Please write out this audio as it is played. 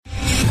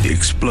The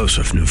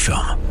explosive new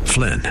film,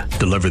 Flynn,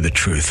 deliver the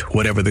truth,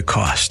 whatever the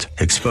cost,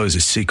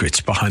 exposes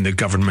secrets behind the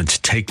government's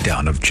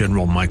takedown of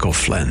General Michael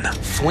Flynn.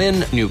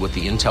 Flynn knew what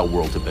the intel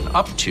world had been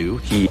up to.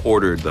 He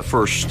ordered the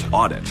first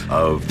audit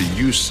of the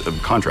use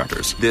of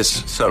contractors.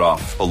 This set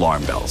off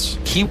alarm bells.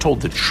 He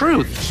told the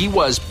truth. He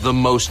was the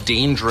most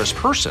dangerous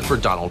person for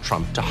Donald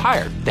Trump to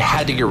hire. They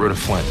had to get rid of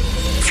Flynn.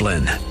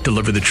 Flynn,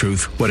 deliver the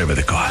truth, whatever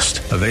the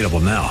cost. Available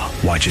now.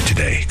 Watch it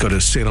today. Go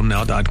to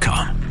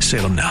salemnow.com.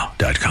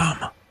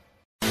 salemnow.com.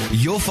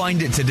 You'll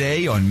find it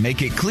today on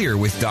Make It Clear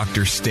with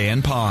Dr.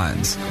 Stan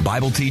Pons,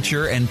 Bible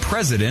teacher and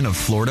president of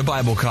Florida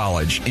Bible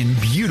College in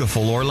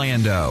beautiful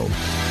Orlando.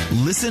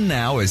 Listen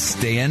now as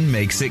Stan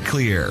makes it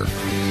clear.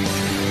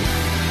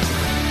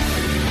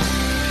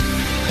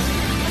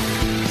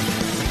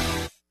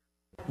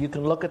 You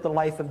can look at the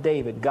life of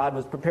David. God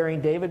was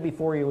preparing David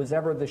before he was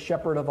ever the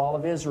shepherd of all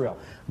of Israel.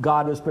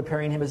 God was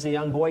preparing him as a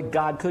young boy.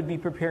 God could be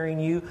preparing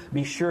you.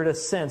 Be sure to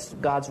sense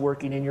God's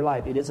working in your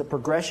life. It is a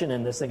progression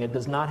in this thing. It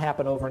does not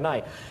happen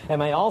overnight.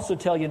 And I also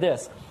tell you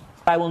this,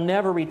 I will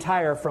never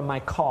retire from my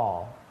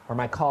call or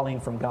my calling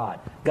from God.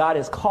 God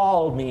has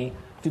called me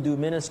to do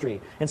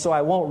ministry. And so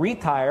I won't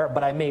retire,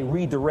 but I may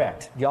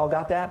redirect. Y'all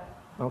got that?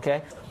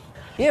 Okay.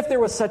 If there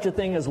was such a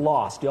thing as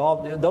Lost,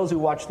 y'all, those who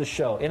watch the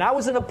show, and I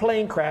was in a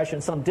plane crash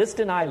in some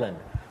distant island,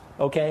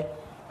 okay,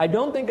 I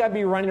don't think I'd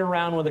be running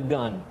around with a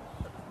gun.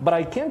 But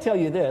I can tell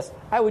you this,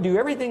 I would do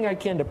everything I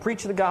can to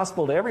preach the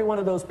gospel to every one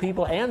of those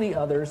people and the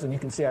others, and you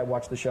can see I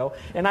watch the show,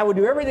 and I would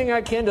do everything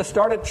I can to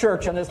start a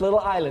church on this little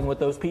island with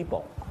those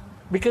people.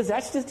 Because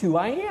that's just who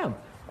I am.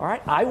 All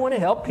right? I want to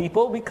help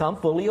people become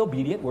fully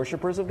obedient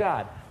worshipers of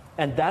God.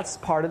 And that's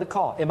part of the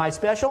call. Am I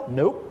special?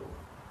 Nope.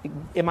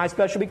 Am I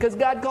special because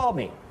God called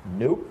me?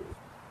 Nope.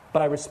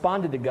 But I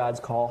responded to God's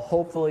call.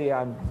 Hopefully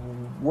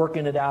I'm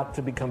working it out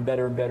to become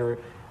better and better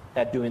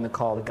at doing the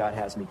call that God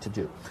has me to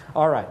do.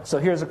 All right, so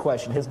here's a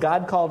question. Has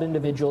God called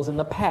individuals in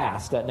the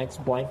past? That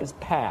next blank is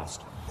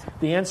past.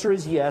 The answer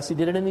is yes. He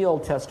did it in the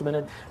Old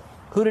Testament.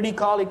 Who did he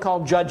call? He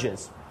called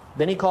judges.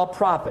 Then he called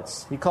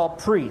prophets. He called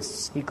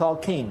priests. He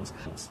called kings.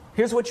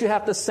 Here's what you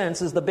have to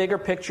sense is the bigger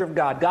picture of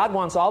God. God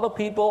wants all the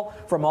people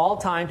from all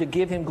time to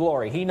give him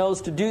glory. He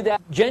knows to do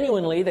that.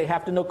 Genuinely, they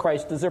have to know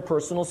Christ as their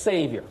personal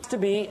Savior. To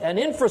be an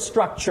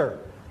infrastructure.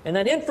 And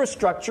that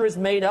infrastructure is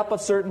made up of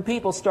certain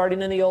people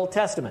starting in the Old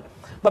Testament.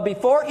 But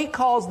before he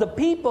calls the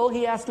people,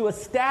 he has to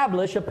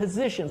establish a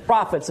position.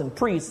 Prophets and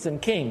priests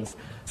and kings.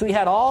 So he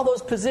had all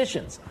those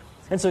positions.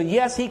 And so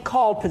yes, he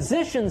called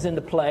positions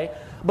into play,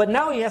 but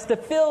now he has to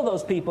fill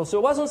those people. So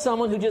it wasn't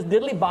someone who just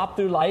diddly-bopped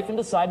through life and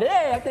decided,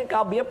 hey, I think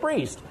I'll be a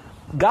priest.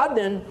 God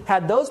then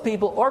had those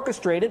people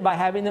orchestrated by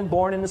having them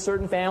born into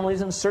certain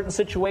families and certain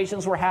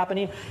situations were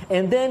happening,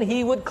 and then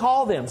he would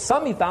call them.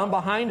 Some he found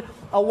behind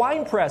a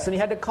wine press, and he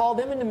had to call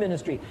them into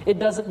ministry. It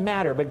doesn't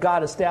matter, but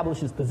God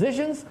establishes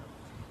positions,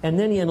 and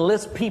then he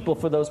enlists people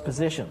for those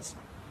positions.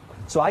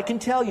 So I can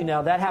tell you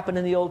now that happened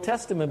in the Old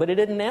Testament, but it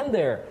didn't end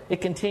there. It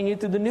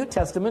continued through the New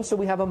Testament, so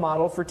we have a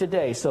model for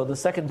today. So the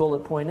second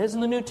bullet point is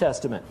in the New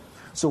Testament.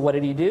 So what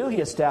did he do? He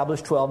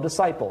established 12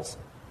 disciples.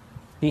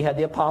 He had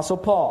the Apostle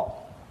Paul.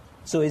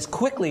 So he's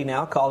quickly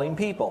now calling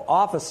people,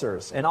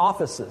 officers and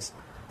offices,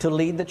 to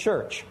lead the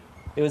church.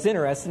 It was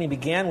interesting. He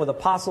began with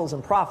apostles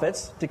and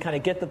prophets to kind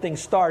of get the thing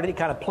started. He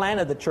kind of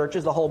planted the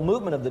churches, the whole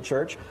movement of the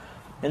church.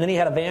 And then he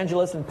had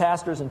evangelists and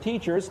pastors and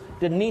teachers.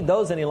 Didn't need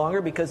those any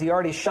longer because he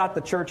already shot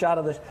the church out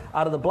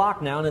of the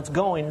block now, and it's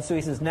going. And so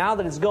he says, now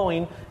that it's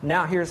going,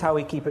 now here's how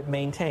we keep it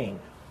maintained.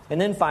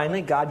 And then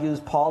finally, God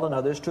used Paul and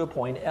others to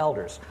appoint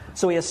elders.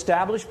 So he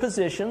established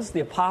positions, the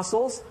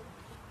apostles,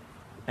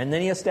 and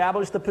then he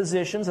established the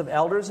positions of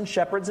elders and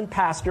shepherds and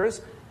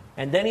pastors,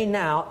 and then he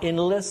now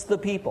enlists the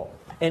people.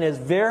 And it's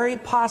very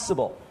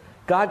possible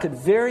God could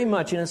very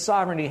much in His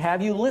sovereignty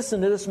have you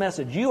listen to this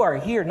message. You are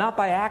here not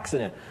by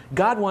accident.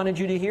 God wanted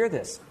you to hear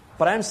this.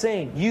 But I'm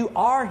saying you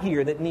are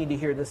here that need to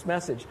hear this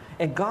message.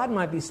 And God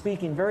might be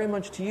speaking very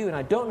much to you, and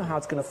I don't know how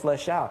it's going to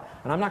flesh out.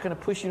 And I'm not going to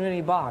push you in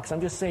any box.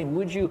 I'm just saying,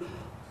 would you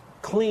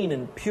clean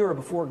and pure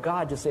before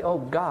God just say, oh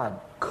God,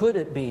 could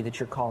it be that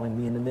you're calling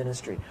me into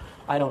ministry?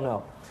 I don't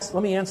know.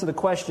 Let me answer the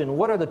question,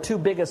 what are the two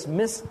biggest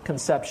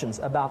misconceptions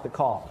about the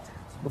call?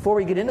 Before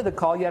we get into the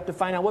call, you have to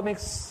find out what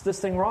makes this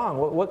thing wrong.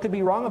 What could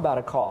be wrong about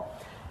a call?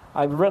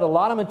 I've read a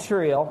lot of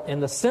material,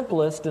 and the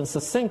simplest and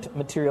succinct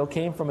material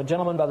came from a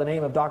gentleman by the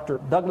name of Dr.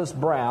 Douglas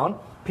Brown,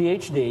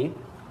 Ph.D.,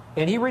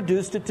 and he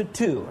reduced it to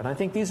two, and I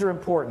think these are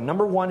important.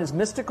 Number one is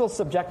mystical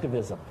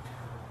subjectivism.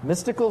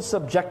 Mystical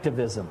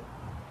subjectivism.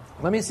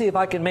 Let me see if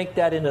I can make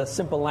that into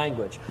simple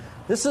language.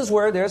 This is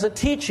where there's a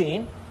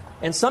teaching,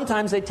 and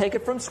sometimes they take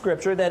it from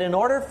Scripture, that in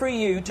order for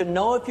you to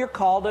know if you're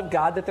called of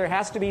God, that there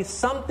has to be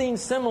something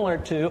similar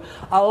to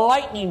a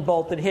lightning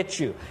bolt that hits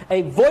you.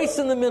 A voice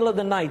in the middle of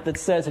the night that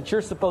says that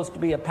you're supposed to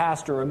be a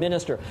pastor or a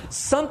minister.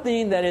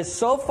 Something that is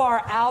so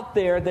far out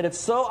there that it's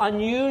so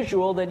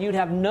unusual that you'd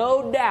have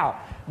no doubt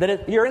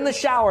that you're in the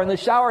shower and the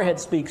shower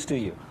head speaks to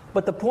you.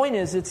 But the point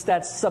is, it's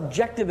that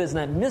subjectivism,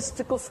 that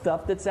mystical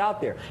stuff that's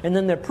out there. And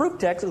then the proof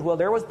text is, well,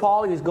 there was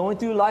Paul. He was going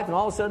through life, and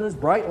all of a sudden this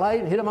bright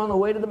light hit him on the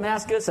way to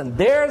Damascus, and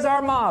there's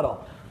our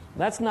model.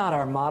 That's not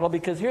our model,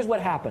 because here's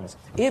what happens.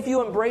 If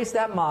you embrace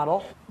that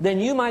model, then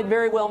you might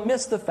very well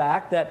miss the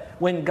fact that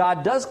when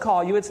God does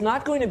call you, it's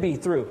not going to be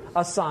through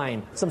a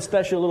sign, some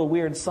special little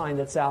weird sign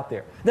that's out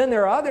there. Then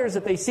there are others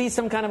that they see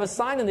some kind of a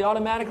sign and they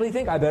automatically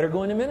think, I better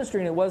go into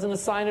ministry, and it wasn't a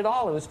sign at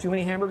all. It was too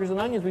many hamburgers and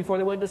onions before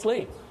they went to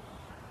sleep.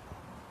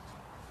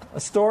 A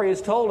story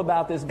is told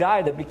about this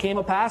guy that became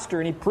a pastor,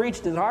 and he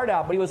preached his heart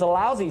out, but he was a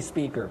lousy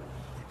speaker.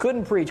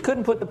 Couldn't preach,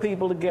 couldn't put the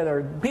people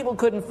together. People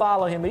couldn't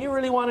follow him, but he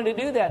really wanted to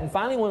do that. And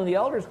finally one of the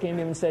elders came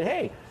to him and said,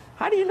 hey,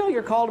 how do you know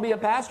you're called to be a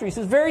pastor? He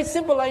says, very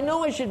simple, I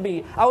know I should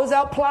be. I was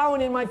out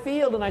plowing in my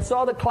field, and I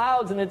saw the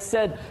clouds, and it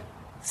said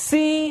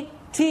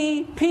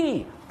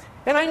CTP.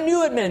 And I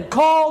knew it meant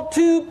called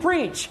to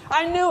preach.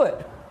 I knew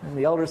it. And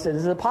the elder said,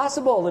 is it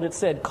possible that it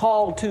said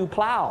called to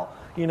plow?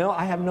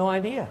 I have no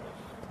idea.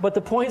 But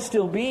the point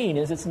still being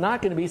is it's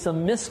not going to be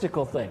some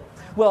mystical thing.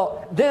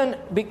 Well, then,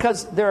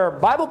 because there are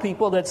Bible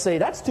people that say,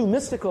 that's too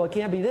mystical, it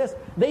can't be this,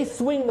 they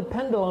swing the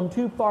pendulum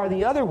too far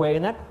the other way,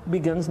 and that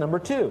begins number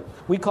 2.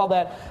 We call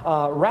that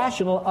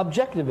rational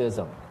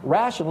objectivism.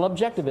 Rational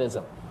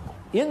objectivism.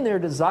 In their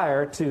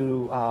desire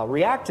to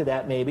react to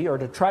that maybe, or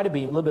to try to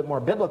be a little bit more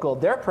biblical,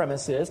 their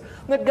premise is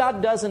that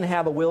God doesn't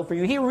have a will for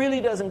you. He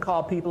really doesn't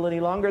call people any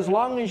longer. As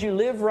long as you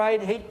live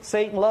right, hate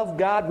Satan, love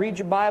God, read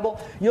your Bible,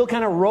 you'll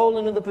kind of roll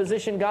into the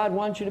position God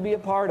wants you to be a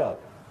part of.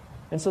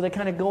 And so they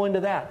kind of go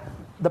into that.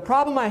 The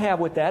problem I have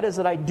with that is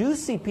that I do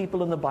see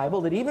people in the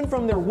Bible that even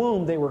from their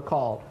womb they were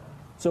called.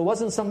 So it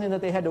wasn't something that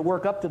they had to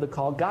work up to the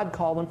call. God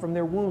called them from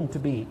their womb to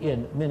be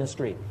in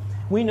ministry.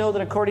 We know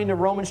that according to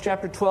Romans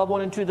chapter 12,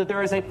 1 and 2, that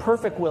there is a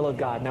perfect will of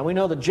God. Now we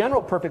know the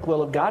general perfect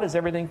will of God is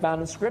everything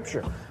found in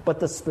Scripture. But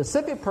the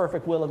specific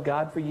perfect will of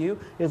God for you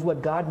is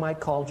what God might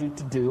call you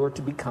to do or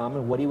to become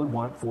and what He would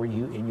want for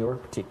you in your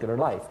particular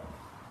life.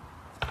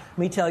 Let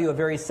me tell you a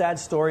very sad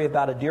story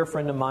about a dear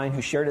friend of mine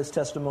who shared his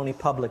testimony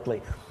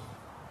publicly.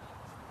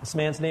 This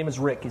man's name is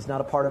Rick. He's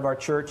not a part of our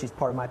church. He's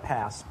part of my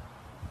past.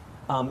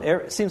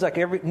 It seems like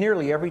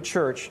nearly every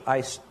church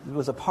I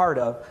was a part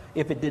of,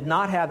 if it did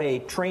not have a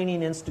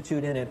training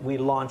institute in it, we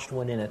launched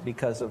one in it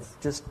because of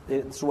just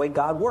it's the way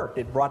God worked.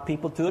 It brought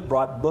people to it,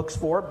 brought books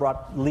for it,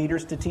 brought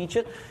leaders to teach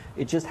it.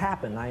 It just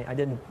happened.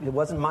 It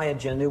wasn't my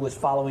agenda. It was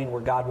following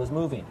where God was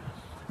moving.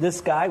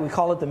 This guy, we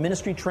call it the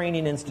Ministry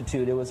Training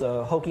Institute. It was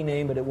a hokey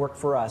name, but it worked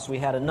for us. We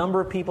had a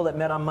number of people that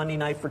met on Monday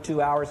night for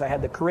 2 hours. I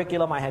had the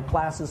curriculum. I had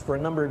classes for a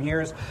number of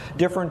years,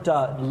 different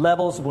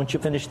levels. Once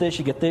you finish this,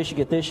 you get this, you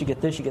get this, you get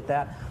this, you get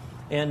that.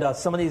 And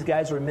some of these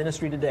guys are in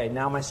ministry today.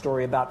 Now my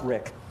story about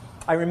Rick.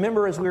 I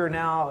remember as we were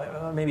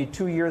now maybe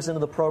 2 years into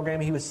the program,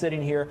 he was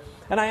sitting here,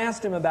 and I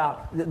asked him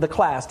about the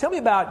class. Tell me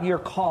about your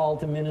call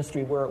to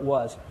ministry, where it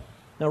was.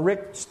 Now,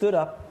 Rick stood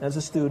up as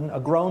a student, a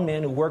grown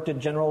man who worked at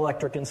General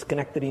Electric in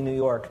Schenectady, New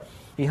York.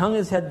 He hung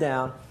his head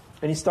down,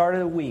 and he started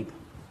to weep.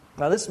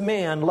 Now, this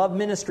man loved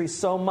ministry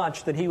so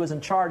much that he was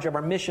in charge of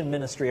our mission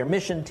ministry, our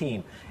mission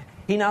team.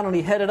 He not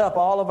only headed up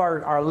all of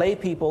our lay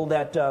people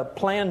that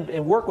planned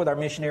and worked with our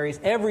missionaries.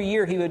 Every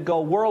year he would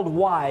go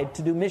worldwide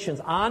to do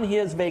missions on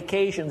his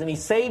vacations, and he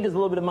saved his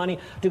little bit of money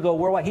to go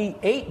worldwide. He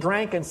ate,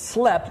 drank, and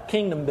slept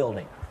kingdom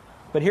building.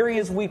 But here he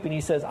is weeping.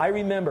 He says, I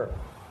remember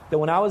that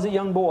when I was a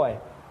young boy,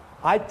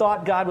 I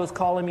thought God was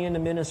calling me into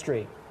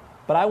ministry.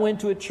 But I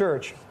went to a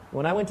church.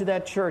 When I went to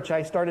that church,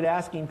 I started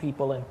asking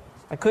people, and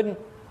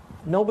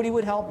nobody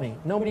would help me.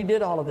 Nobody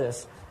did all of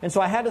this. And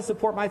so I had to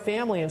support my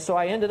family, and so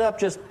I ended up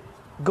just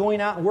going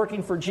out and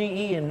working for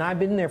GE, and I've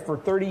been there for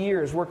 30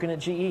 years working at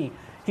GE.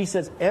 He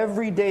says,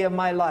 every day of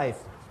my life,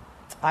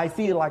 I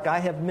feel like I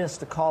have missed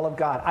the call of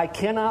God. I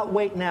cannot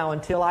wait now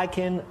until I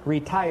can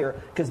retire,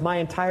 because my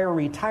entire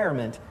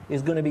retirement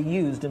is going to be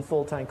used in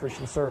full-time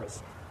Christian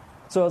service.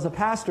 So as a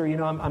pastor,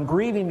 I'm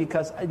grieving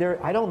because I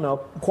don't know,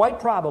 quite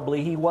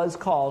probably he was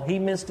called. He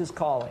missed his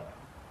calling.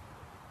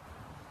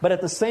 But at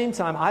the same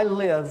time, I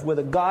live with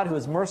a God who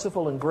is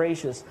merciful and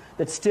gracious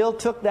that still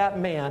took that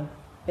man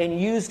and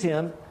used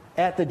him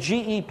at the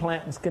GE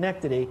plant in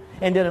Schenectady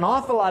and did an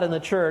awful lot in the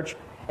church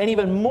and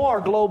even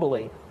more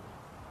globally.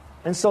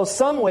 And so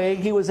some way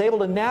he was able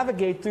to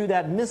navigate through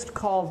that missed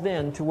call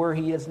then to where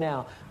he is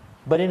now.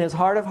 But in his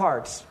heart of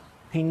hearts,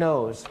 he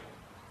knows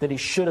that he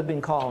should have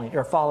been calling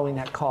or following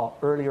that call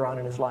earlier on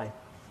in his life.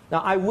 Now,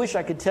 I wish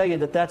I could tell you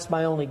that that's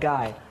my only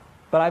guy,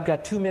 but I've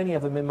got too many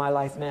of them in my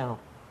life now.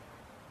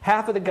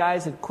 Half of the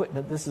guys that quit,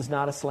 this is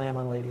not a slam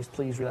on ladies,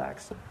 please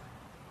relax.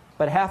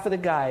 But half of the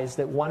guys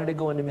that wanted to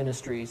go into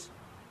ministries,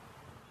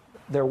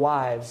 their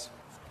wives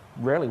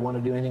rarely want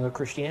to do anything with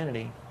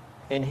Christianity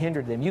and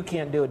hindered them. You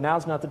can't do it.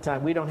 Now's not the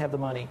time. We don't have the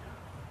money.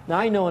 Now,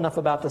 I know enough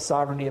about the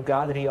sovereignty of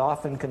God that He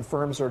often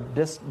confirms or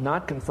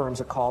not confirms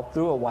a call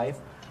through a wife.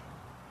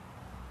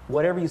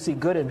 Whatever you see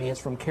good in me is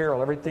from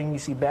Carol. Everything you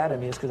see bad in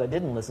me is because I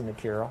didn't listen to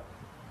Carol.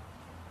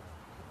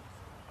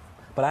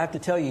 But I have to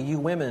tell you, you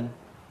women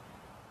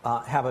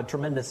have a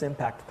tremendous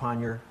impact upon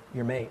your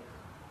mate.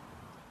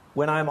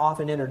 when I'm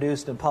often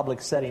introduced in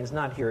public settings,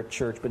 not here at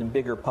church, but in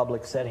bigger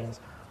public settings,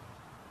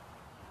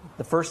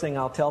 the first thing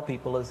I'll tell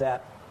people is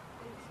that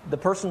the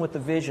person with the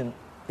vision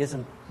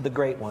isn't the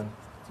great one.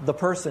 The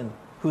person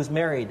who's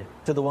married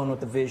to the one with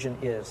the vision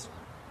is.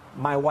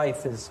 My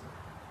wife is,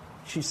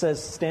 she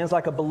says, stands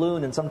like a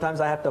balloon, and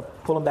sometimes I have to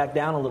pull him back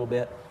down a little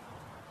bit.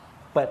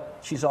 But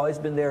she's always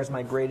been there as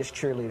my greatest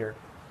cheerleader,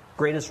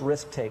 greatest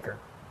risk taker.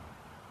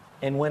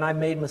 And when I've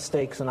made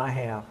mistakes, and I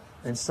have,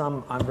 and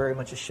some I'm very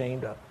much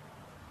ashamed of,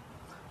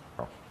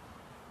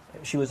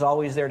 she was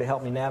always there to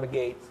help me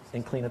navigate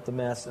and clean up the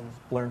mess and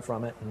learn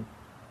from it and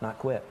not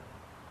quit.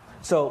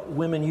 So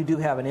women, you do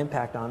have an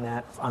impact on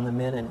that, on the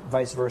men, and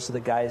vice versa,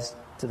 the guys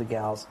to the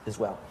gals as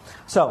well.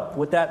 So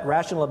with that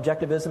rational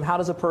objectivism, how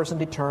does a person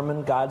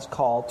determine God's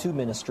call to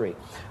ministry?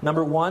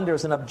 Number one,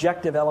 there's an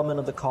objective element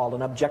of the call,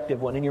 an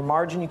objective one. In your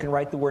margin, you can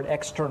write the word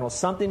external.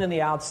 Something in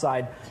the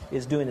outside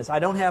is doing this. I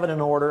don't have it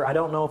in order. I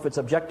don't know if it's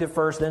objective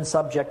first, then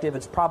subjective.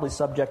 It's probably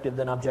subjective,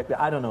 then objective.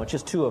 I don't know. It's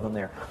just two of them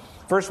there.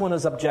 First one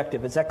is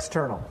objective. It's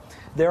external.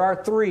 There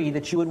are three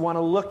that you would want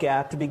to look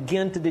at to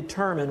begin to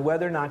determine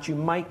whether or not you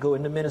might go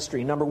into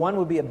ministry. Number one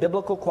would be a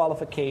biblical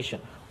qualification.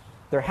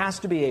 There has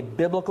to be a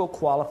biblical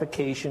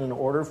qualification in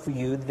order for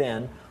you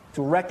then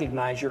to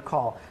recognize your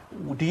call.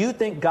 Do you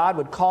think God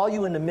would call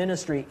you into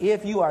ministry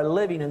if you are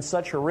living in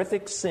such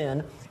horrific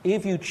sin,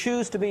 if you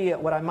choose to be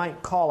what I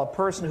might call a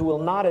person who will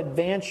not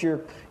advance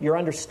your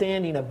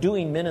understanding of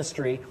doing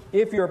ministry?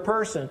 If you're a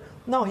person,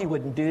 no, He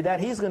wouldn't do that.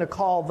 He's going to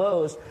call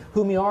those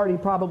whom He already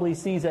probably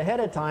sees ahead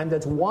of time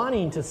that's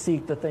wanting to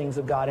seek the things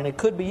of God. And it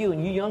could be you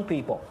and you young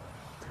people.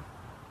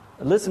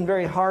 Listen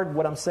very hard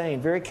what I'm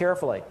saying, very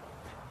carefully.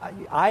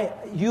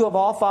 You have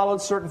all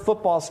followed certain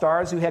football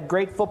stars who had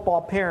great football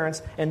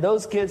parents, and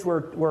those kids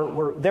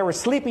were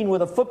sleeping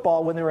with a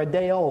football when they were a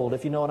day old,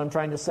 if you know what I'm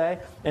trying to say.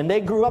 And they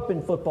grew up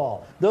in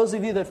football. Those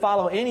of you that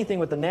follow anything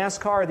with the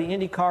NASCAR or the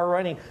IndyCar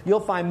running,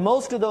 you'll find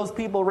most of those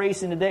people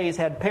racing today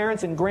had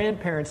parents and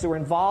grandparents that were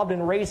involved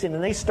in racing,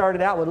 and they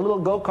started out with little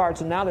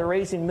go-karts, and now they're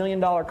racing $1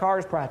 million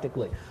cars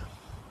practically.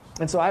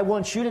 And so I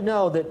want you to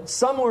know that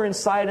somewhere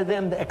inside of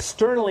them,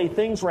 externally,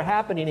 things were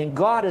happening, and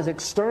God is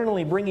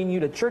externally bringing you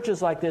to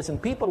churches like this and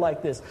people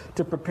like this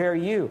to prepare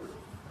you.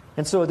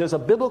 And so there's a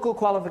biblical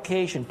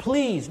qualification.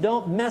 Please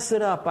don't mess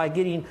it up by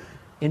getting,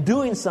 in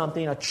doing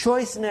something, a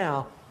choice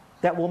now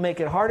that will make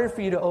it harder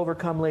for you to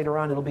overcome later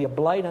on. It'll be a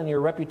blight on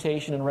your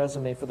reputation and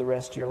resume for the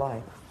rest of your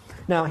life.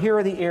 Now, here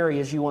are the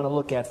areas you want to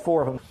look at,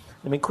 4 of them.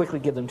 Let me quickly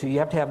give them to you. You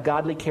have to have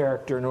godly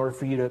character in order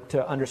for you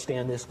to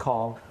understand this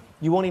call.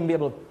 You won't even be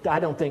able to, I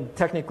don't think,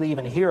 technically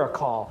even hear a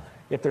call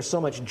if there's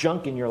so much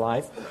junk in your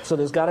life. So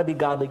there's got to be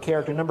godly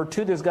character. Number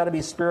 2, there's got to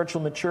be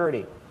spiritual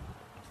maturity.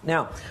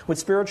 Now, with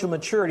spiritual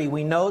maturity,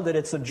 we know that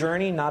it's a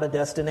journey, not a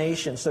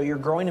destination. So you're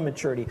growing in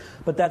maturity.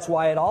 But that's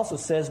why it also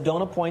says,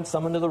 don't appoint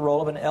someone to the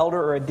role of an elder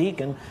or a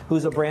deacon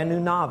who's a brand new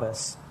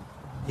novice.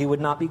 He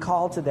would not be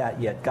called to that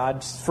yet.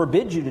 God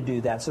forbids you to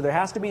do that. So there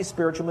has to be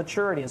spiritual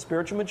maturity. And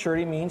spiritual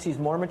maturity means he's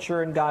more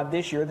mature in God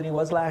this year than he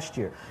was last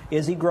year.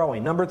 Is he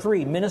growing? Number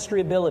 3, ministry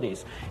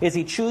abilities. Is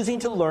he choosing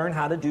to learn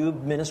how to do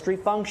ministry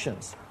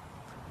functions?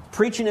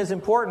 Preaching is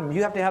important.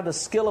 You have to have the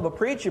skill of a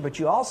preacher, but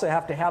you also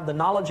have to have the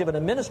knowledge of an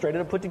administrator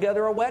to put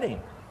together a wedding.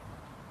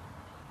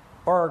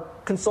 Or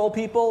console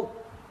people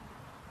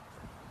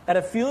at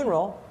a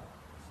funeral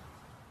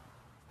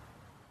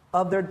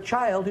of their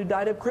child who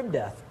died of crib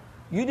death.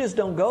 You just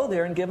don't go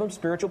there and give them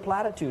spiritual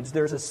platitudes.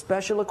 There's a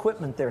special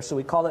equipment there, so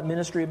we call it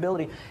ministry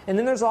ability. And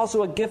then there's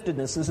also a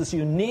giftedness. There's this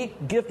unique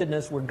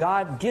giftedness where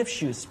God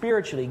gifts you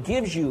spiritually,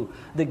 gives you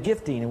the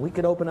gifting, and we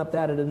could open up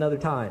that at another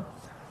time.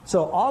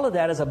 So all of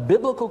that is a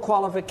biblical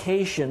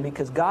qualification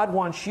because God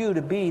wants you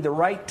to be the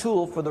right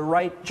tool for the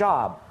right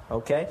job.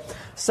 Okay?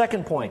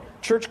 Second point,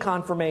 church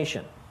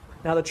confirmation.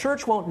 Now the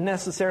church won't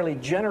necessarily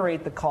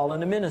generate the call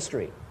into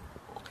ministry.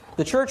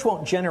 The church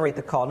won't generate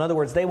the call. In other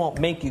words, they won't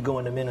make you go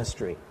into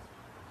ministry.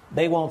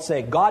 They won't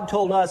say, God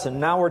told us, and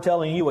now we're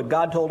telling you what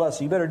God told us.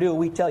 So you better do what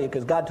we tell you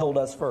because God told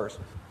us first.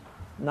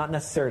 Not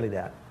necessarily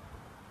that.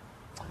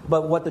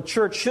 But what the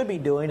church should be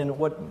doing, and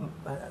what,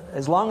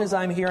 as long as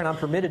I'm here and I'm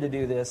permitted to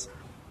do this,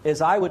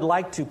 is I would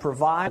like to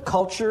provide the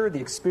culture,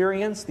 the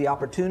experience, the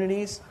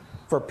opportunities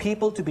for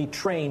people to be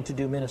trained to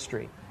do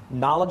ministry.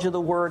 Knowledge of the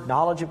Word,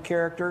 knowledge of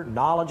character,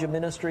 knowledge of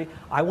ministry.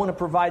 I want to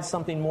provide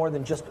something more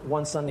than just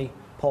one Sunday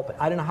pulpit.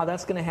 I don't know how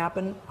that's going to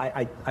happen.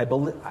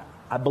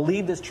 I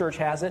believe this church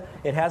has it.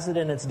 It has it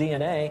in its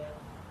DNA.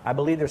 I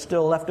believe there's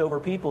still leftover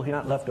people here,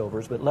 not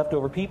leftovers, but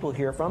leftover people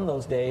here from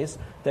those days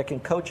that can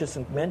coach us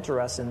and mentor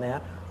us in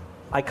that.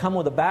 I come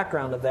with a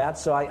background of that,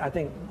 so I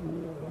think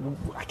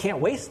I can't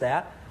waste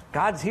that.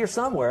 God's here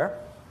somewhere,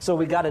 so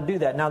we got to do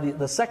that. Now,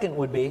 the second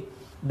would be,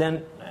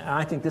 then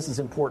I think this is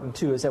important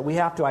too, is that we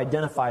have to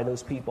identify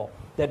those people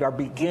that are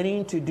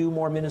beginning to do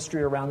more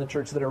ministry around the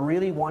church, that are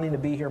really wanting to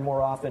be here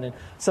more often. And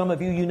some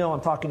of you, you know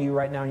I'm talking to you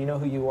right now, and you know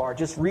who you are.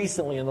 Just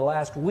recently, in the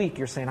last week,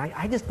 you're saying,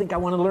 I just think I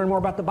want to learn more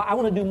about the Bible. I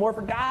want to do more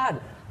for God.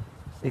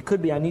 It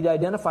could be I need to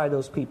identify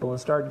those people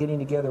and start getting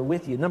together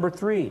with you. Number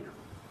 3,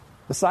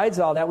 Besides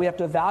all that, we have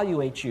to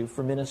evaluate you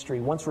for ministry.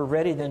 Once we're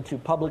ready then to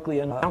publicly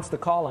announce the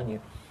call on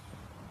you,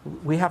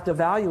 we have to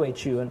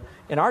evaluate you.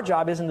 And our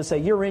job isn't to say,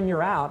 you're in,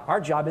 you're out. Our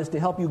job is to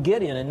help you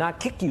get in and not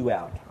kick you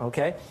out,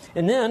 okay?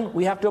 And then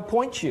we have to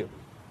appoint you.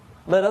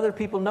 Let other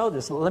people know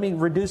this. Let me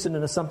reduce it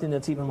into something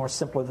that's even more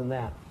simpler than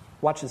that.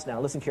 Watch this now.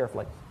 Listen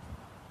carefully.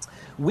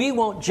 We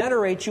won't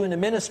generate you into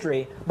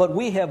ministry, but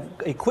we have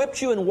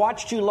equipped you and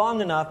watched you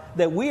long enough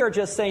that we are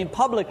just saying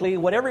publicly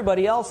what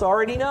everybody else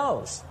already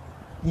knows.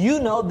 You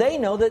know, they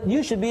know that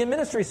you should be in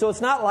ministry. So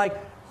it's not like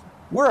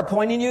we're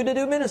appointing you to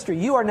do ministry.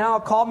 You are now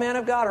a called man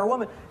of God or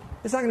woman.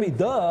 It's not going to be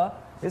duh.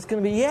 It's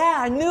going to be, yeah,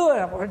 I knew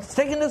it. It's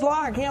taking this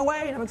long. I can't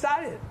wait. I'm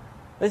excited.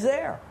 It's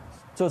there.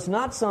 So it's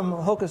not some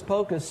hocus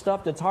pocus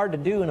stuff that's hard to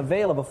do in a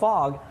veil of a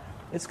fog.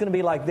 It's going to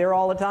be like there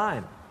all the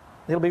time.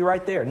 It'll be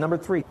right there. Number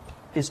 3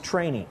 is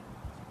training.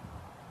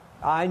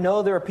 I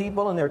know there are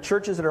people and there are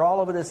churches that are all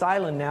over this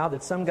island now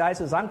that some guy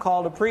says, I'm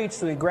called to preach.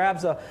 So he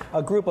grabs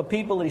a group of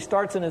people that he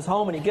starts in his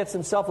home and he gets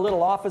himself a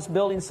little office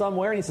building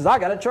somewhere and he says, I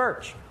got a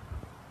church.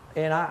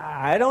 And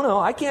I don't know.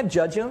 I can't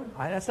judge him.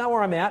 That's not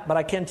where I'm at. But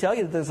I can tell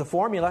you that there's a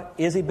formula.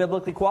 Is he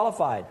biblically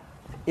qualified?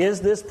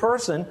 Is this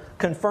person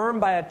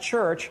confirmed by a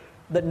church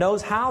that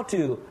knows how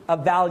to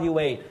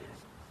evaluate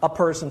a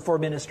person for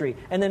ministry?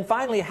 And then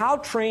finally, how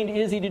trained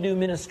is he to do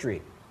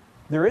ministry?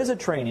 There is a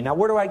training. Now,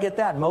 where do I get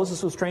that?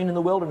 Moses was trained in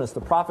the wilderness. The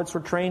prophets were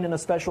trained in a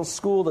special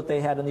school that they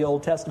had in the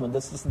Old Testament.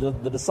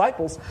 The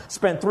disciples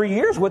spent 3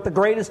 years with the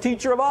greatest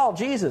teacher of all,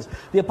 Jesus.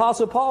 The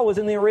Apostle Paul was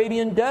in the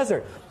Arabian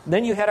desert.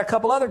 Then you had a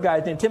couple other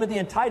guys named Timothy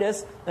and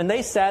Titus, and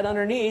they sat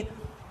underneath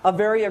a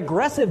very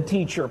aggressive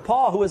teacher,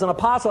 Paul, who was an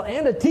apostle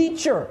and a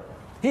teacher.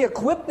 He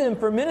equipped them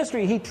for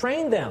ministry. He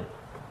trained them.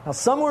 Now,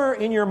 somewhere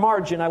in your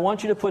margin, I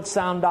want you to put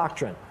sound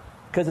doctrine.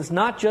 Because it's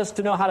not just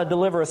to know how to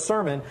deliver a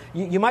sermon.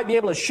 You might be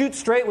able to shoot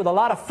straight with a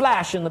lot of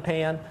flash in the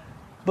pan,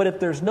 but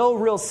if there's no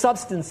real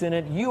substance in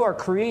it, you are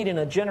creating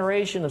a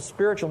generation of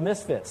spiritual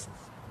misfits.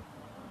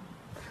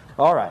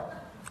 All right.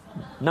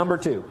 Number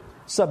 2,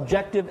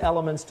 subjective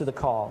elements to the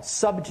call.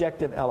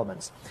 Subjective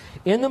elements.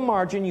 In the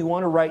margin, you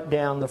want to write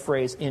down the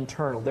phrase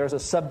internal. There's a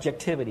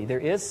subjectivity. There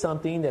is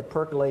something that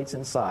percolates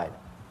inside.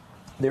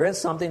 There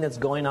is something that's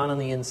going on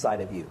the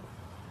inside of you.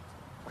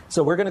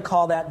 So we're going to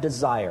call that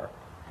desire.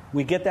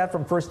 We get that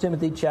from 1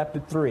 Timothy chapter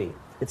 3.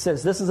 It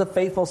says, this is a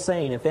faithful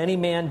saying, if any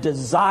man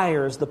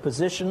desires the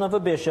position of a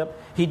bishop,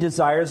 he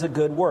desires a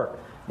good work.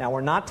 Now,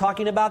 we're not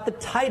talking about the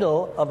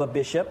title of a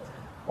bishop,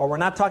 or we're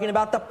not talking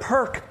about the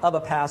perk of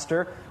a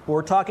pastor, but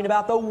we're talking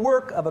about the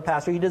work of a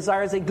pastor. He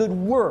desires a good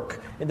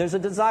work, and there's a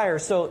desire.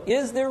 So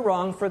is there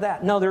wrong for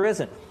that? No, there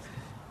isn't.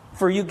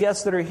 For you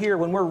guests that are here,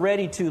 when we're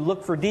ready to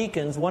look for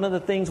deacons, one of the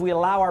things we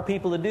allow our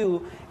people to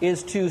do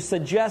is to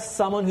suggest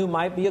someone who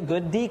might be a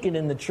good deacon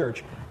in the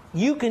church.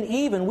 You can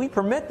even, we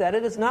permit that.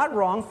 It is not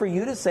wrong for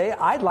you to say,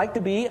 I'd like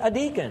to be a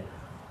deacon.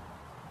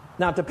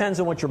 Now, it depends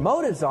on what your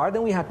motives are.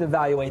 Then we have to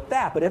evaluate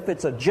that. But if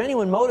it's a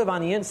genuine motive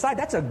on the inside,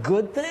 that's a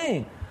good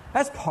thing.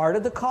 That's part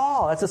of the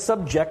call. That's a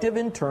subjective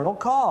internal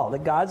call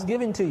that God's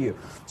giving to you.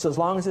 So as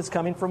long as it's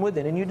coming from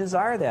within and you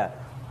desire that.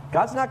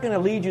 God's not going to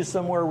lead you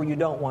somewhere where you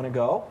don't want to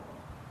go.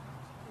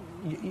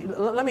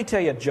 Let me tell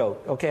you a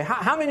joke, okay?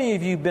 How many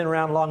of you have been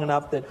around long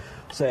enough that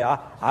say,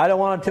 I don't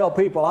want to tell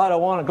people I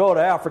don't want to go to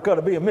Africa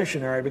to be a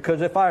missionary,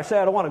 because if I say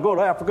I don't want to go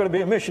to Africa to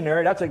be a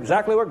missionary, that's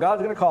exactly where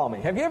God's going to call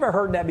me. Have you ever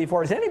heard that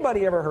before? Has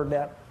anybody ever heard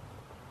that?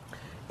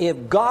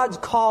 If God's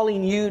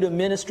calling you to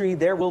ministry,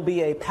 there will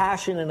be a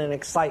passion and an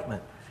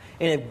excitement.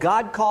 And if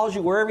God calls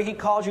you, wherever He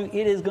calls you,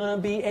 it is going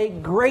to be a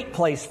great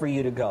place for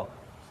you to go.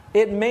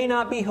 It may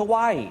not be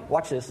Hawaii.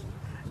 Watch this.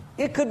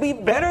 It could be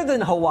better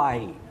than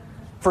Hawaii.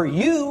 For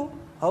you,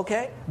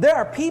 okay? There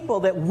are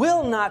people that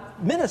will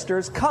not,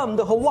 ministers, come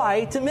to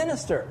Hawaii to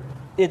minister.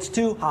 It's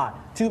too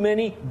hot. Too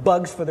many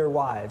bugs for their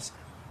wives.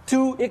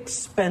 Too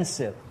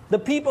expensive. The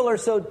people are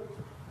so,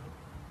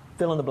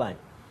 fill in the blank.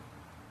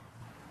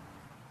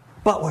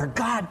 But where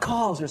God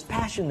calls, there's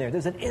passion there.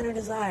 There's an inner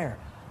desire.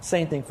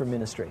 Same thing for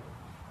ministry.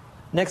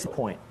 Next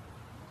point.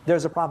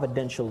 There's a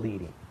providential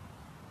leading.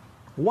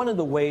 One of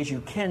the ways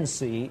you can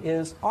see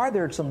is, are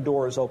there some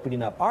doors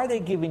opening up? Are they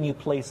giving you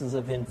places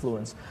of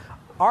influence?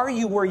 Are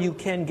you where you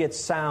can get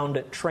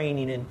sound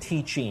training and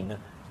teaching?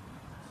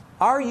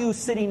 Are you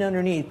sitting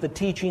underneath the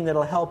teaching that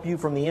will help you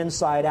from the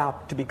inside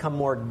out to become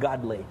more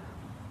godly?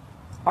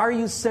 Are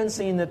you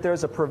sensing that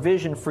there's a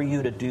provision for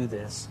you to do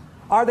this?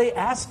 Are they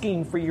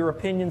asking for your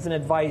opinions and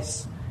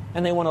advice,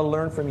 and they want to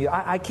learn from you?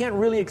 I can't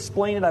really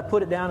explain it. I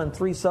put it down in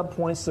 3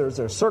 subpoints.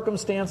 There's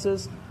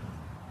circumstances.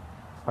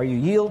 Are you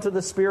yield to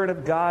the Spirit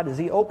of God? Is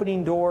He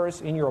opening doors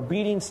in your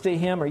obedience to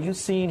Him? Are you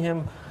seeing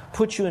Him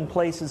put you in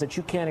places that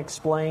you can't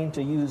explain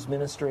to use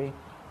ministry?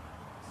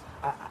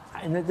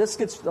 And this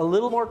gets a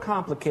little more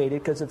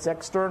complicated because it's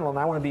external, and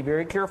I want to be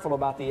very careful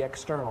about the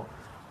external.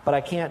 But I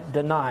can't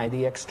deny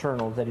the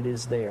external, that it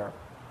is there.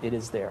 It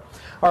is there.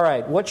 All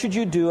right, what should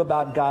you do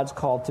about God's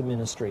call to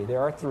ministry?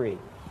 There are 3.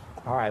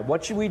 All right,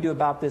 what should we do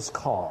about this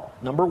call?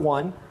 Number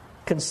 1,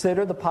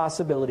 Consider the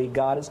possibility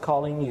God is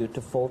calling you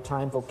to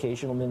full-time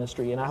vocational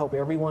ministry. And I hope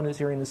everyone who's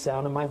hearing the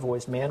sound of my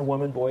voice, man,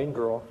 woman, boy, and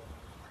girl,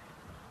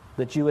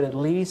 that you would at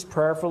least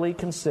prayerfully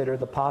consider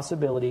the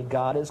possibility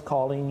God is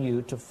calling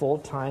you to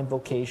full-time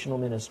vocational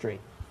ministry.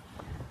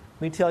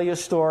 Let me tell you a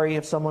story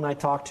of someone I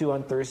talked to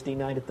on Thursday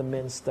night at the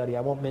men's study. I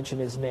won't mention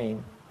his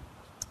name.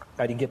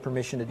 I didn't get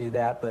permission to do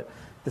that, but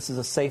this is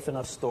a safe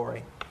enough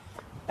story.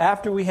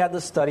 After we had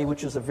the study,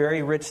 which was a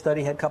very rich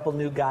study, had a couple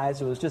new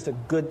guys. It was just a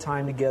good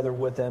time together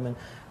with them. And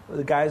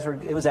the guys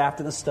it was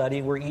after the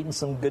study. We're eating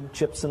some good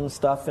chips and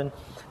stuff. And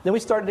then we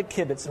started to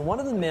kibitz. And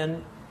one of the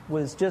men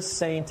was just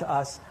saying to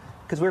us,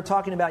 because we were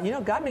talking about,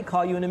 God may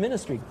call you into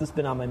ministry. This has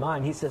been on my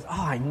mind. He says,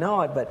 I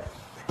know it, but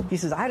he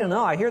says, I don't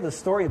know. I hear the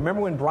story.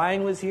 Remember when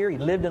Brian was here? He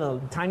lived in a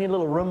tiny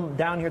little room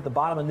down here at the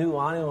bottom of New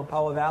Anu in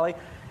Powell Valley.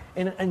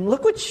 And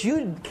look what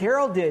you,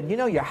 Carol, did.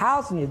 Your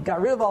house, and you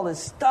got rid of all this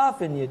stuff,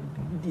 and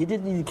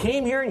you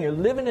came here, and you're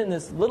living in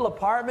this little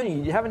apartment,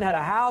 and you haven't had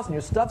a house, and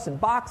your stuff's in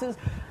boxes.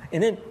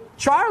 And then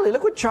Charlie,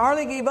 look what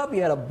Charlie gave up. He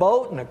had a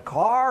boat and a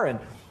car, and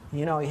he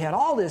had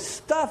all this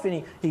stuff,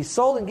 and he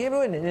sold and gave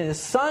it, and his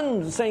son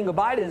was saying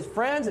goodbye to his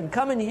friends and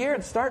coming here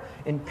and start,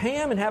 and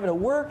Pam and having to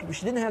work.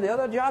 She didn't have the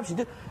other job. She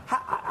did.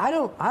 I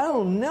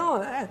don't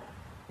know. And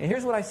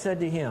here's what I said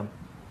to him,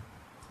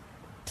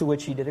 to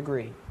which he did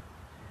agree.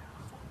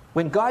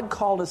 When God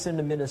called us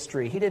into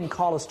ministry, He didn't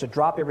call us to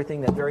drop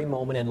everything that very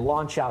moment and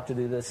launch out to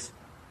do this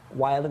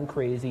wild and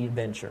crazy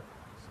adventure.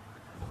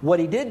 What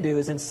He did do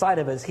is inside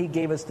of us, He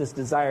gave us this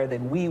desire that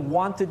we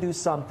want to do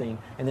something,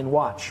 and then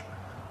watch.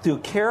 Through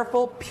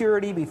careful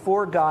purity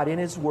before God in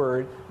His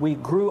Word, we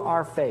grew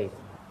our faith.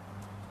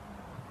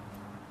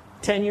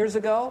 10 years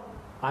ago,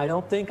 I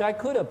don't think I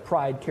could have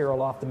pried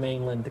Carol off the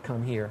mainland to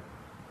come here.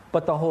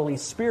 But the Holy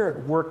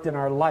Spirit worked in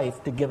our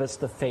life to give us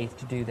the faith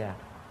to do that.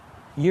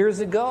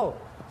 Years ago,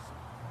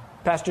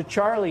 Pastor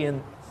Charlie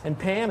and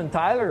Pam and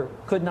Tyler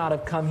could not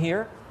have come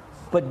here,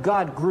 but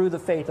God grew the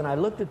faith. And I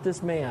looked at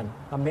this man,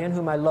 a man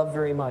whom I love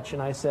very much,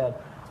 and I said,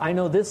 I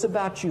know this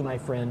about you, my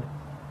friend.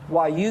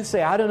 Why you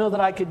say, I don't know that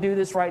I could do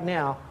this right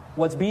now,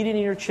 what's beating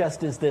in your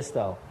chest is this,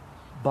 though.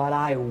 But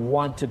I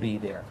want to be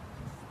there.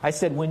 I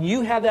said, when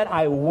you have that,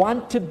 I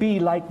want to be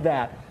like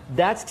that,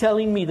 that's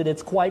telling me that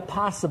it's quite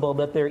possible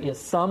that there is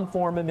some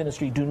form of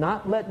ministry. Do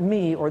not let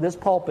me or this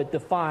pulpit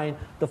define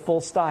the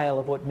full style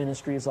of what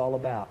ministry is all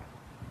about.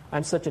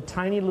 I'm such a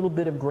tiny little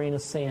bit of grain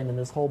of sand in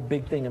this whole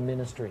big thing of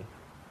ministry.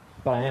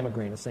 But I am a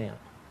grain of sand.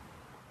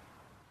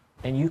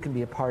 And you can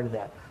be a part of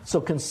that. So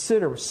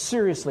consider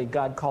seriously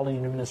God calling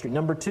you to ministry.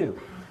 Number 2,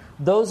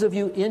 those of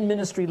you in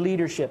ministry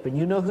leadership, and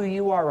you know who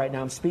you are right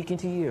now, I'm speaking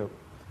to you.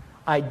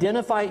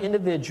 Identify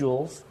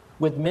individuals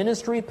with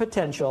ministry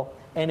potential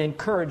and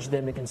encourage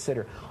them to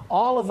consider.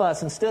 All of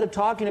us, instead of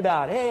talking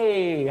about,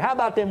 hey, how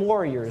about them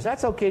warriors?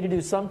 That's okay to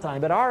do sometime,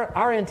 but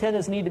our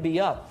antennas need to be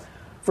up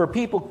for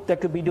people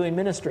that could be doing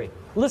ministry.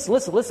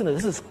 Listen to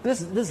this.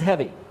 This is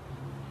heavy.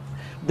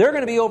 There are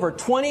going to be over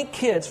 20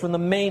 kids from the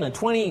mainland,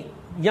 20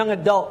 young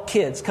adult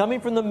kids coming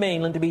from the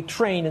mainland to be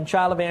trained in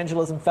child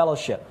evangelism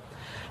fellowship.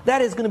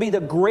 That is going to be the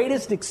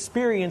greatest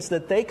experience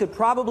that they could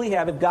probably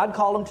have if God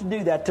called them to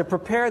do that, to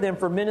prepare them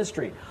for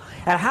ministry.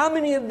 And how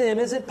many of them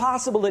is it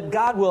possible that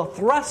God will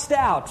thrust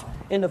out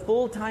into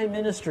full-time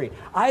ministry?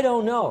 I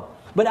don't know.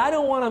 But I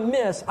don't want to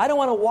miss, I don't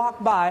want to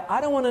walk by,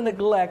 I don't want to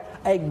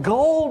neglect a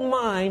gold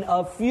mine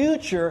of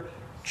future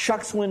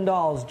Chuck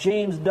Swindoll's,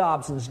 James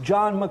Dobson's,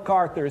 John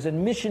MacArthur's,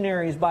 and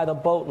missionaries by the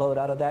boatload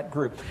out of that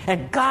group.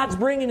 And God's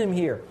bringing them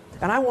here.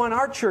 And I want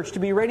our church to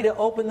be ready to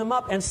open them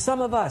up. And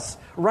some of us,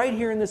 right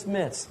here in this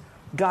midst,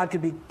 God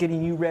could be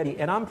getting you ready.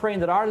 And I'm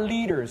praying that our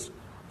leaders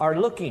are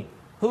looking.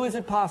 Who is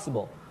it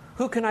possible?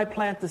 Who can I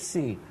plant the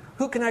seed?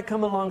 Who can I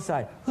come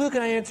alongside? Who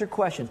can I answer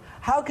questions?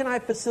 How can I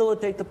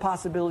facilitate the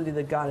possibility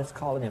that God is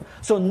calling him?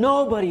 So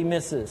nobody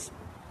misses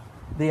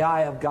the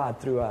eye of God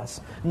through us.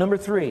 Number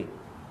 3,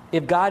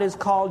 if God has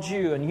called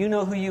you and you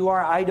know who you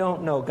are, I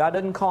don't know. God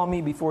doesn't call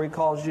me before He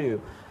calls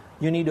you.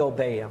 You need to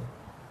obey Him.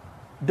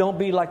 Don't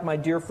be like my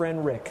dear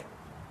friend Rick.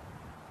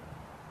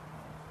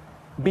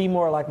 Be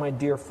more like my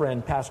dear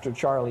friend Pastor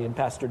Charlie and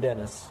Pastor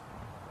Dennis.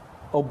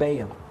 Obey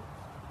Him.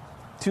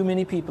 Too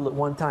many people at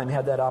one time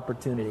had that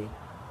opportunity.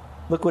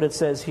 Look what it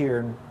says here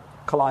in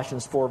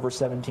Colossians 4, verse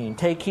 17.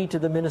 Take heed to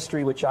the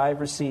ministry which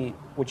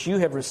you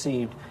have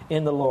received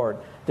in the Lord,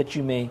 that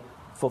you may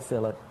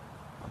fulfill it.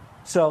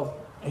 So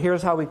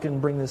here's how we can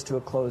bring this to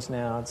a close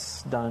now.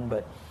 It's done.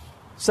 But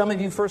some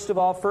of you, first of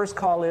all, first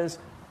call is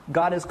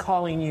God is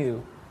calling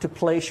you to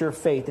place your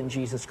faith in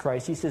Jesus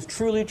Christ. He says,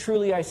 truly,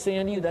 truly, I say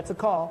unto you, that's a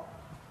call.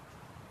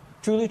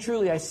 Truly,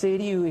 truly, I say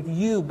to you, if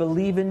you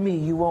believe in me,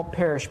 you won't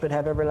perish but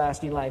have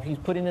everlasting life. He's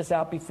putting this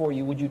out before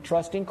you. Would you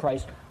trust in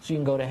Christ so you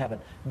can go to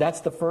heaven?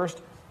 That's the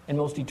first and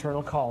most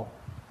eternal call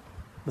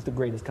with the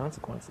greatest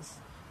consequences.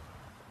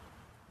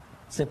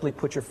 Simply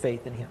put your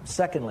faith in Him.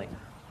 Secondly,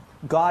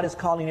 God is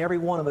calling every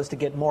one of us to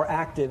get more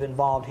active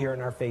involved here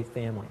in our faith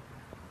family.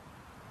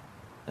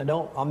 And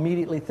don't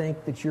immediately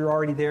think that you're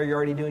already there, you're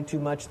already doing too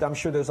much. I'm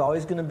sure there's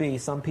always going to be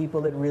some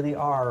people that really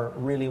are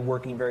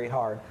working very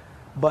hard.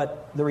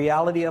 But the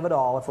reality of it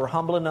all, if we're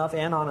humble enough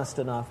and honest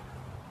enough,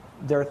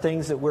 there are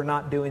things that we're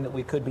not doing that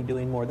we could be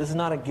doing more. This is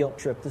not a guilt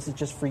trip. This is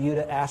just for you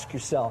to ask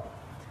yourself,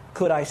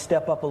 could I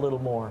step up a little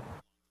more?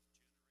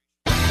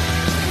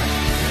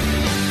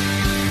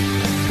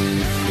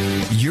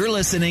 You're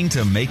listening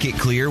to Make It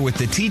Clear with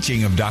the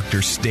teaching of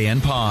Dr. Stan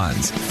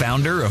Pons,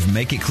 founder of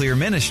Make It Clear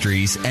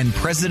Ministries and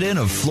president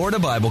of Florida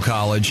Bible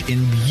College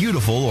in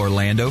beautiful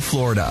Orlando,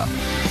 Florida.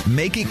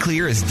 Make It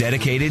Clear is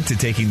dedicated to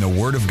taking the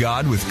Word of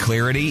God with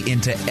clarity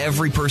into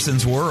every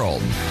person's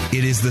world.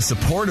 It is the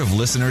support of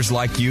listeners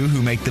like you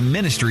who make the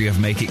ministry of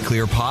Make It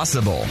Clear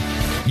possible.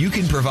 You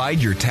can provide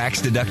your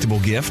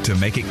tax-deductible gift to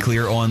Make It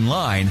Clear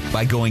online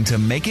by going to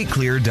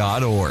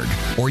makeitclear.org,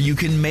 or you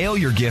can mail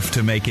your gift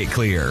to Make It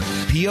Clear,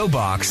 P.O.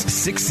 Box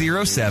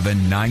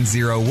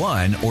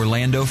 607901,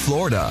 Orlando,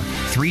 Florida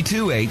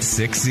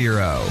 32860.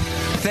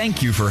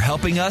 Thank you for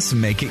helping us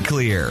make it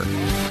clear.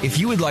 If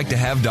you would like to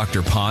have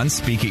Dr. Pons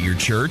speak at your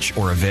church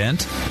or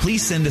event,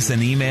 please send us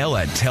an email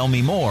at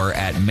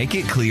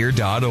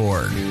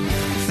tellmemore@makeitclear.org.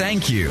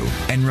 Thank you,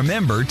 and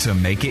remember to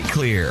make it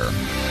clear.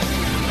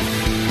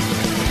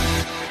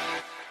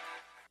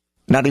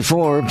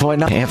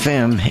 94.9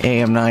 FM,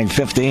 AM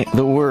 950,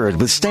 The Word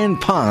with Stan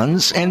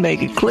Pons and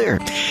Make It Clear.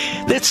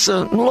 That's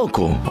a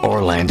local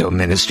Orlando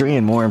ministry,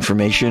 and more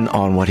information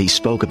on what he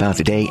spoke about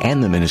today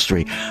and the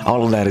ministry,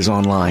 all of that is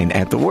online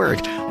at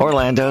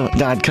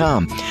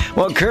thewordorlando.com.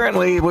 Well,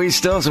 currently, we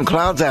still have some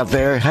clouds out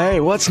there.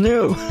 Hey, what's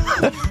new?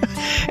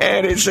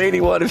 And it's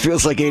 81. It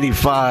feels like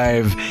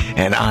 85.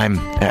 And I'm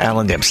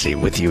Alan Dempsey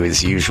with you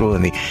as usual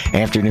in the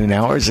afternoon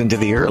hours into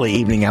the early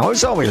evening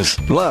hours. Always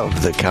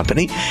love the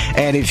company.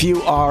 And if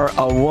you are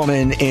a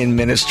woman in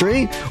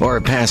ministry or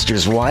a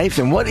pastor's wife,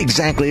 and what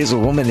exactly is a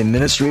woman in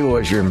ministry? Well,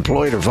 if you're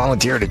employed or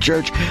volunteer at a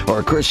church or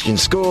a Christian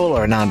school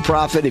or a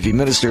nonprofit, if you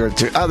minister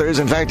to others,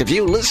 in fact, if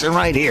you listen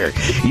right here,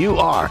 you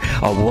are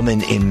a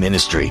woman in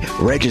ministry.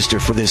 Register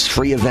for this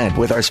free event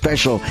with our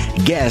special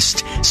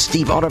guest,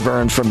 Steve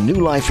Otterburn from New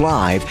Life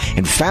Live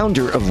and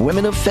founder of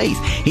Women of Faith.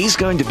 He's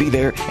going to be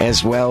there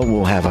as well.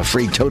 We'll have a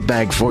free tote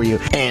bag for you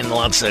and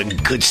lots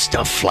of good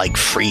stuff like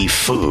free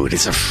food.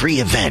 It's a free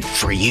event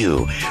for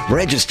you.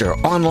 Register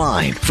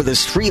online for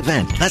this free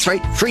event. That's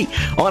right, free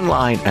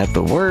online at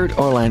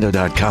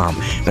thewordorlando.com.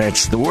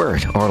 That's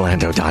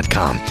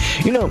thewordorlando.com.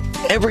 You know,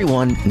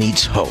 everyone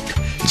needs hope.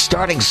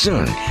 Starting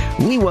soon,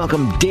 we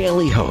welcome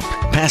Daily Hope,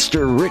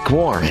 Pastor Rick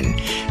Warren,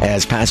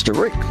 as Pastor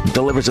Rick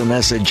delivers a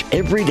message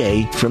every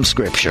day from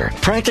Scripture,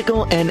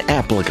 practical and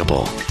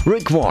applicable.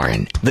 Rick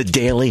Warren, the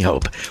Daily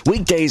Hope,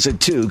 weekdays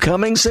at 2,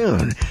 coming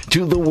soon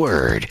to The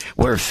Word,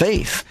 where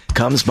faith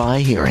comes by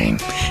hearing.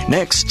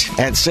 Next,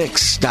 at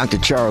 6, Dr.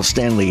 Charles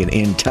Stanley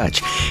in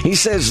Touch. He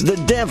says, the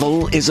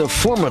devil is a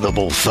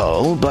formidable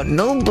foe, but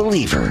no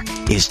believer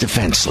is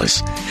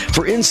defenseless.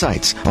 For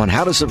insights on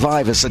how to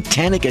survive a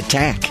satanic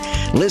attack,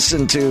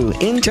 listen to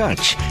In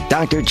Touch,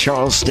 Dr.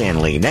 Charles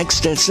Stanley,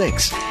 next at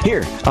 6,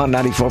 here on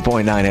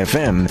 94.9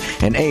 FM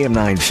and AM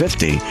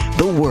 950,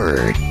 The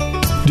Word.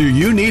 Do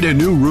you need a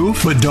new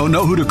roof but don't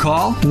know who to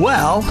call?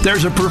 Well,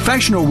 there's a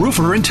professional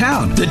roofer in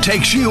town that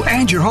takes you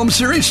and your home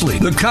seriously.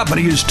 The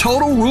company is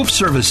Total Roof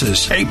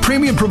Services, a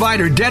premium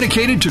provider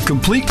dedicated to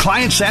complete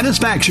client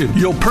satisfaction.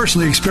 You'll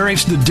personally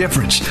experience the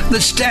difference.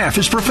 The staff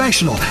is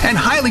professional and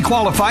highly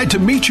qualified to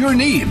meet your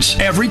needs.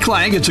 Every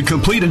client gets a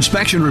complete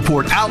inspection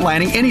report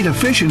outlining any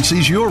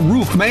deficiencies your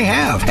roof may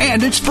have,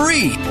 and it's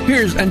free.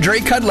 Here's Andre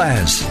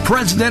Cudlaz,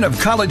 president of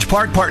College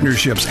Park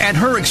Partnerships, and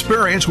her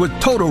experience with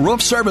Total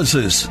Roof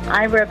Services.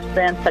 I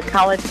represent the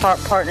College Park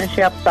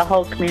Partnership, the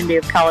whole community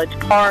of College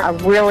Park. I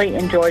really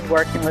enjoyed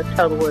working with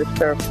Total Roof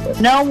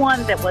Services. No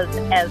one that was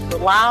as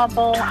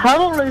reliable.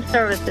 Total Roof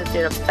Services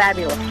did a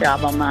fabulous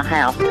job on my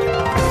house.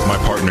 My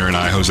partner and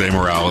I, Jose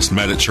Morales,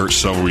 met at church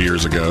several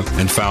years ago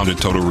and founded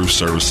Total Roof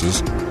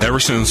Services. Ever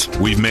since,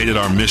 we've made it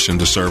our mission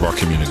to serve our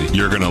community.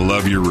 You're going to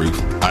love your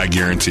roof. I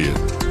guarantee it.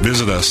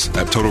 Visit us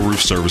at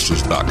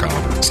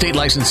TotalRoofServices.com. State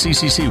license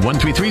CCC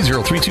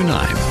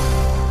 1330329.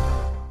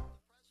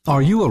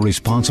 Are you a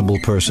responsible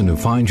person who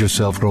finds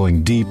yourself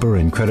growing deeper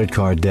in credit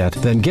card debt?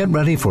 Then get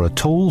ready for a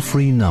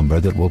toll-free number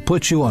that will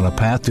put you on a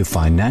path to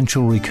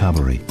financial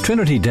recovery.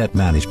 Trinity Debt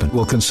Management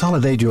will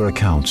consolidate your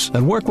accounts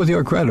and work with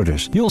your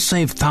creditors. You'll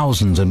save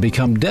thousands and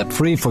become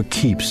debt-free for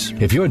keeps.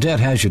 If your debt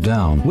has you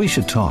down, we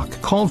should talk.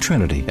 Call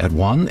Trinity at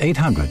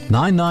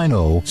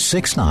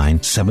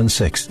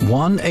 1-800-990-6976.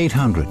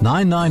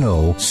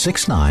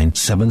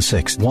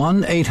 1-800-990-6976.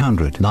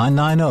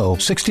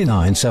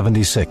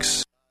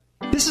 1-800-990-6976.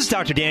 This is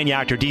Dr. Dan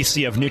Yachter,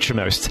 DC of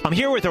Nutrimost. I'm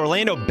here with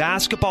Orlando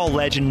basketball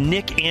legend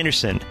Nick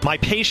Anderson, my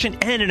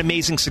patient and an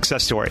amazing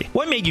success story.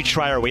 What made you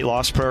try our weight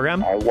loss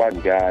program? I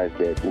watched guys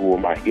who were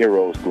my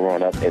heroes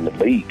growing up in the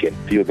league, and a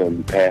few of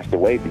them passed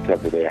away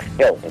because of their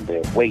health and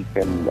their weight,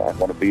 and I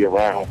want to be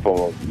around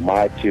for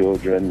my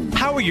children.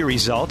 How were your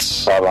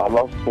results? I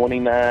lost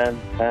 29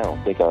 pounds.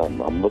 I think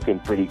I'm looking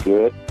pretty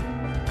good.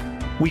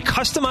 We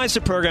customized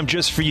the program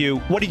just for you.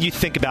 What did you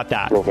think about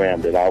that? Program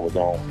that I was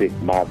on fit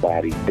my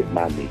body, fit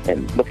my knee.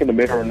 And look in the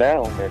mirror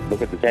now and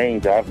look at the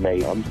change I've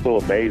made. I'm so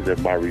amazed at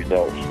my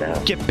results now.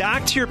 Get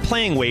back to your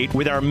playing weight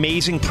with our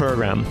amazing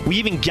program. We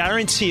even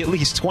guarantee at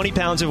least 20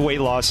 pounds of weight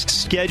loss.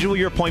 Schedule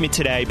your appointment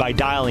today by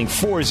dialing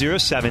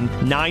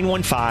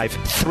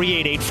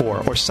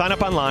 407-915-3884 or sign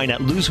up online at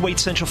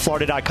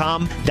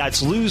loseweightcentralflorida.com.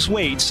 That's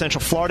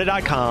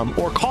loseweightcentralflorida.com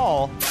or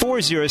call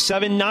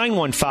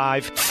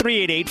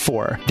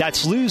 407-915-3884.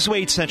 That's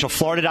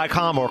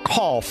loseweightcentralflorida.com or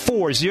call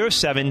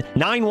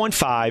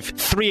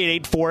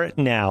 407-915-3884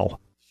 now.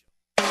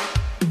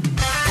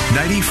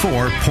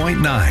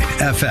 94.9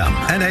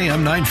 FM and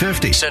AM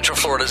 950. Central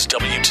Florida's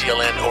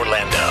WTLN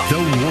Orlando.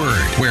 The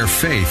Word, where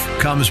faith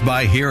comes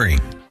by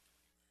hearing.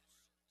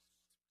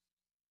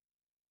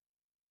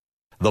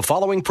 The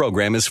following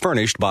program is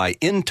furnished by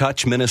In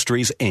Touch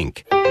Ministries,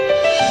 Inc.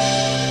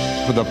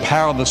 With the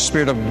power of the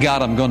Spirit of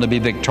God, I'm going to be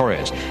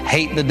victorious.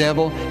 Hate the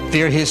devil,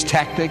 fear his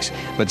tactics,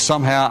 but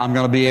somehow I'm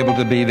going to be able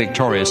to be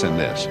victorious in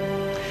this.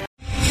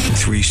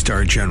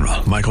 3-star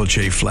General Michael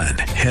J. Flynn,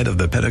 head of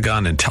the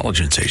Pentagon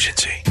Intelligence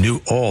Agency,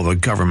 knew all the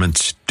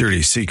government's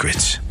dirty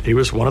secrets. He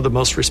was one of the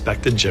most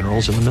respected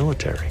generals in the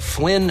military.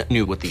 Flynn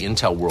knew what the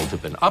intel world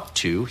had been up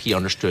to. He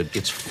understood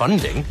its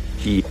funding.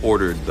 He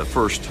ordered the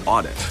first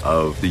audit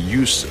of the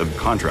use of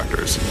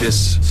contractors.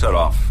 This set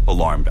off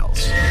alarm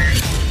bells.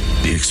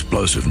 The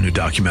explosive new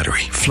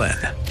documentary, Flynn,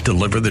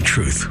 Deliver the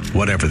Truth,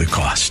 Whatever the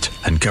Cost,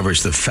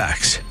 uncovers the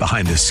facts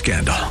behind this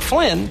scandal.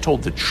 Flynn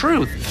told the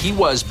truth. He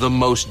was the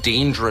most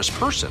dangerous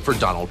person for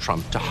Donald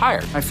Trump to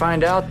hire. I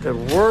find out the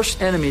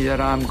worst enemy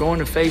that I'm going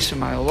to face in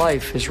my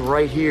life is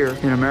right here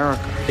in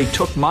America. They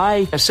took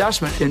my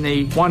assessment and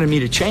they wanted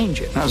me to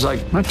change it. And I was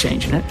like, I'm not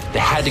changing it. They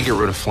had to get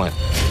rid of Flynn.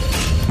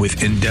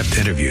 With in-depth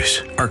interviews,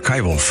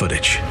 archival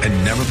footage,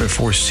 and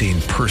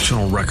never-before-seen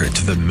personal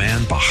records of the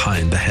man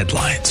behind the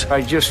headlines.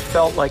 I just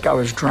felt like I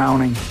was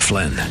drowning.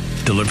 Flynn,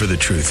 Deliver the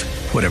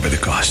Truth, Whatever the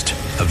Cost.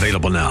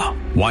 Available now.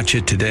 Watch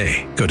it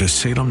today. Go to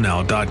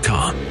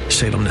salemnow.com.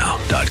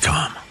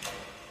 salemnow.com.